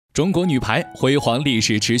中国女排辉煌历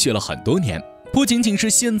史持续了很多年，不仅仅是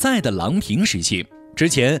现在的郎平时期，之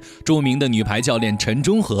前著名的女排教练陈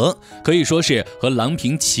忠和可以说是和郎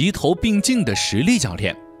平齐头并进的实力教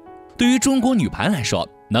练。对于中国女排来说，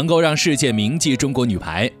能够让世界铭记中国女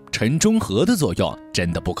排，陈忠和的作用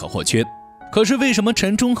真的不可或缺。可是为什么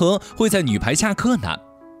陈忠和会在女排下课呢？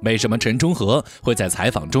为什么陈忠和会在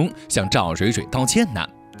采访中向赵蕊蕊道歉呢？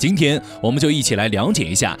今天我们就一起来了解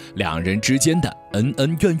一下两人之间的恩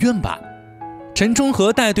恩怨怨吧。陈忠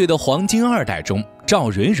和带队的黄金二代中，赵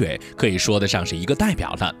蕊蕊可以说得上是一个代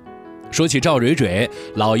表了。说起赵蕊蕊，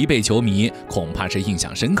老一辈球迷恐怕是印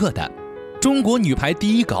象深刻的。中国女排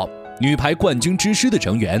第一高、女排冠军之师的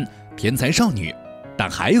成员，天才少女，但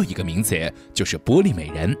还有一个名词，就是玻璃美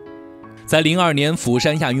人。在02年釜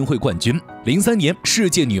山亚运会冠军，03年世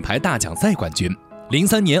界女排大奖赛冠军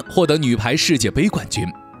，03年获得女排世界杯冠军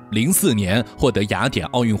，04年获得雅典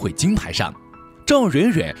奥运会金牌上，赵蕊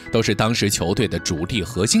蕊都是当时球队的主力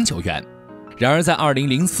核心球员。然而在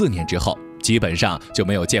2004年之后，基本上就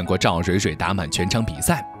没有见过赵蕊蕊打满全场比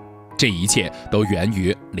赛。这一切都源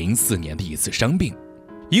于04年的一次伤病，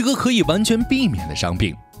一个可以完全避免的伤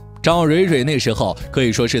病。赵蕊蕊那时候可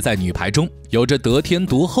以说是在女排中有着得天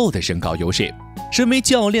独厚的身高优势，身为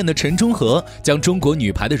教练的陈忠和将中国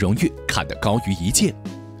女排的荣誉看得高于一切，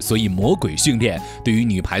所以魔鬼训练对于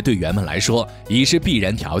女排队员们来说已是必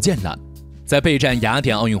然条件了。在备战雅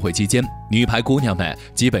典奥运会期间，女排姑娘们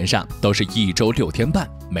基本上都是1周6天半，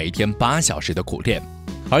每天8小时的苦练，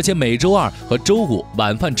而且每周2和周5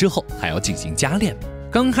晚饭之后还要进行加练。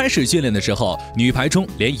刚开始训练的时候，女排中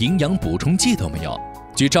连营养补充剂都没有。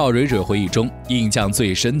据赵蕊蕊回忆中，印象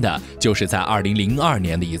最深的就是在2002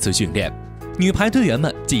年的一次训练，女排队员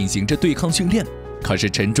们进行着对抗训练，可是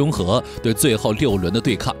陈忠和对最后6轮的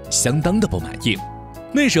对抗相当的不满意。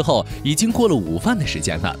那时候已经过了午饭的时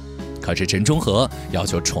间了，可是陈忠和要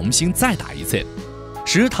求重新再打一次。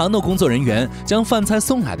食堂的工作人员将饭菜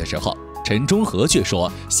送来的时候，陈忠和却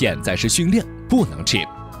说现在是训练，不能吃。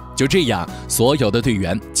就这样，所有的队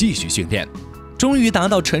员继续训练，终于达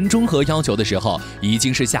到陈忠和要求的时候，已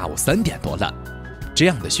经是下午3点多了。这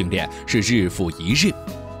样的训练是日复一日，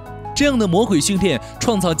这样的魔鬼训练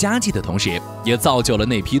创造佳绩的同时，也造就了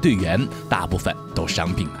那批队员大部分都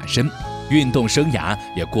伤病满身，运动生涯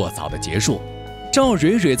也过早的结束。赵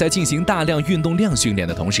蕊蕊在进行大量运动量训练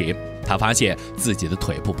的同时，她发现自己的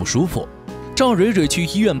腿部不舒服。赵蕊蕊去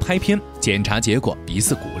医院拍片检查，结果疑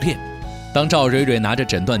似骨裂。当赵蕊蕊拿着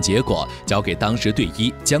诊断结果交给当时队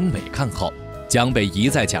医姜伟看后，姜伟一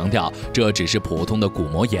再强调这只是普通的骨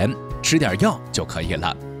膜炎，吃点药就可以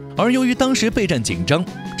了。而由于当时备战紧张，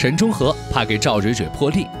陈忠和怕给赵蕊蕊破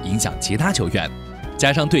例影响其他球员，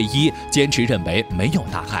加上队医坚持认为没有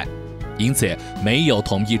大碍，因此没有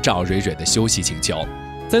同意赵蕊蕊的休息请求。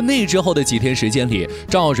在那之后的几天时间里，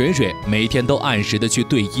赵蕊蕊每天都按时的去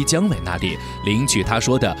队医姜伟那里领取他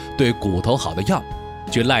说的对骨头好的药。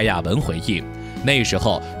据赖亚文回忆，那时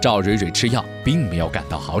候赵蕊蕊吃药并没有感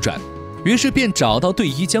到好转，于是便找到队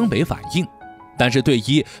医姜伟反映。但是队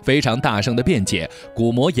医非常大声的辩解，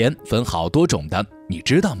骨膜炎分好多种的，你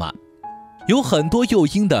知道吗？有很多诱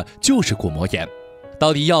因的就是骨膜炎，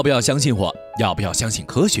到底要不要相信我，要不要相信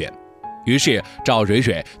科学？于是赵蕊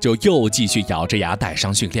蕊就又继续咬着牙带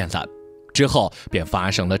伤训练了。之后便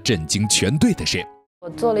发生了震惊全队的事。我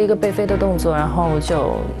做了一个背飞的动作，然后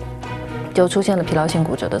就出现了疲劳性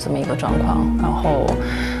骨折的这么一个状况，然后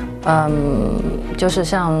就是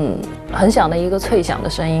像很响的一个脆响的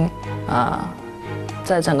声音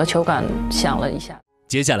在整个球杆响了一下，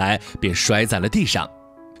接下来便摔在了地上，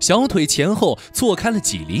小腿前后错开了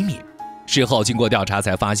几厘米。事后经过调查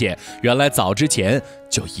才发现，原来早之前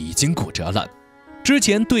就已经骨折了。之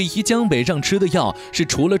前队医姜伟让吃的药是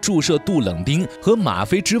除了注射杜冷丁和吗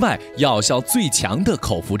啡之外药效最强的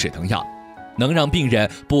口服止疼药，能让病人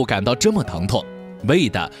不感到这么疼痛，为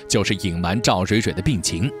的就是隐瞒赵蕊蕊的病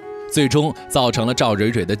情，最终造成了赵蕊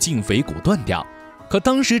蕊的胫腓骨断掉。可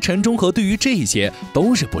当时陈忠和对于这些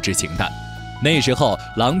都是不知情的。那时候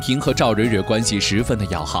郎平和赵蕊蕊关系十分的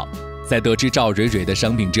要好，在得知赵蕊蕊的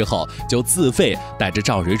伤病之后，就自费带着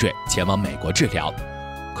赵蕊蕊前往美国治疗。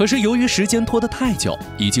可是由于时间拖得太久，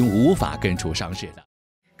已经无法根除伤势了。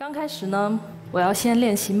刚开始呢，我要先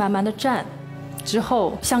练习慢慢的站，之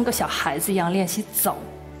后像个小孩子一样练习走，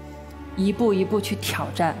一步一步去挑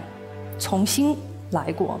战，重新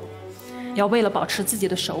来过。要为了保持自己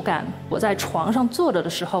的手感，我在床上坐着的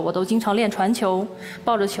时候，我都经常练传球，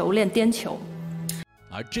抱着球练颠球。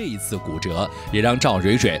而这一次骨折也让赵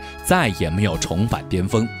蕊蕊再也没有重返巅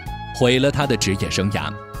峰，毁了她的职业生涯。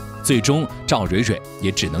最终赵蕊蕊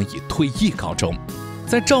也只能以退役告终。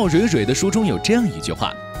在赵蕊蕊的书中有这样一句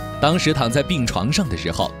话：当时躺在病床上的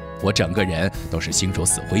时候，我整个人都是心如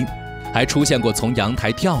死灰，还出现过从阳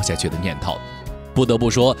台跳下去的念头。不得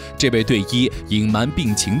不说，这位队医隐瞒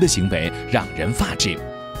病情的行为让人发指。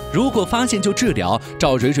如果发现就治疗，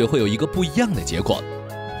赵蕊蕊会有一个不一样的结果。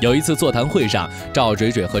有一次座谈会上，赵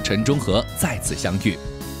蕊蕊和陈忠和再次相遇，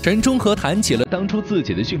陈忠和谈起了当初自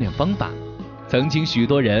己的训练方法。曾经许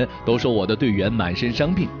多人都说我的队员满身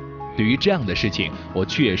伤病，对于这样的事情，我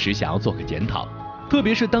确实想要做个检讨。特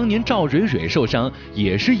别是当年赵蕊蕊受伤，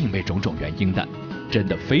也是因为种种原因的，真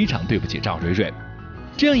的非常对不起赵蕊蕊。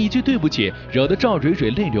这样一句对不起，惹得赵蕊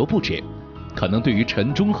蕊泪流不止。可能对于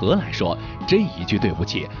陈忠和来说，这一句对不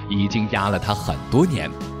起已经压了他很多年。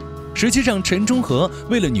实际上，陈忠和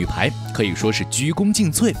为了女排可以说是鞠躬尽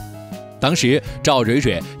瘁。当时赵蕊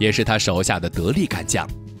蕊也是他手下的得力干将，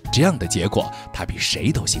这样的结果他比谁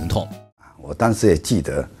都心痛。我当时也记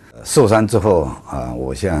得，受伤之后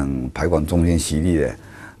我向排管中心习力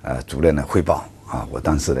的主任的汇报我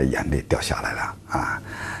当时的眼泪掉下来了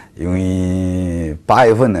因为8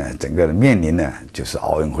月份呢，整个面临的就是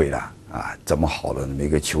奥运会了这么好的每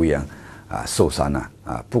个球员受伤了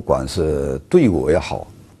不管是队伍也好，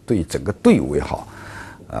对整个队伍也好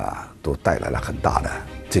都带来了很大的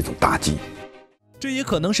这种打击。这也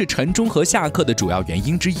可能是陈忠和下课的主要原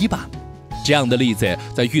因之一吧。这样的例子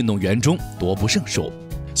在运动员中多不胜数，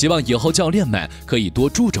希望以后教练们可以多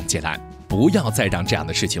注重起来，不要再让这样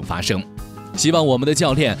的事情发生。希望我们的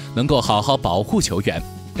教练能够好好保护球员，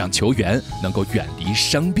让球员能够远离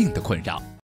伤病的困扰。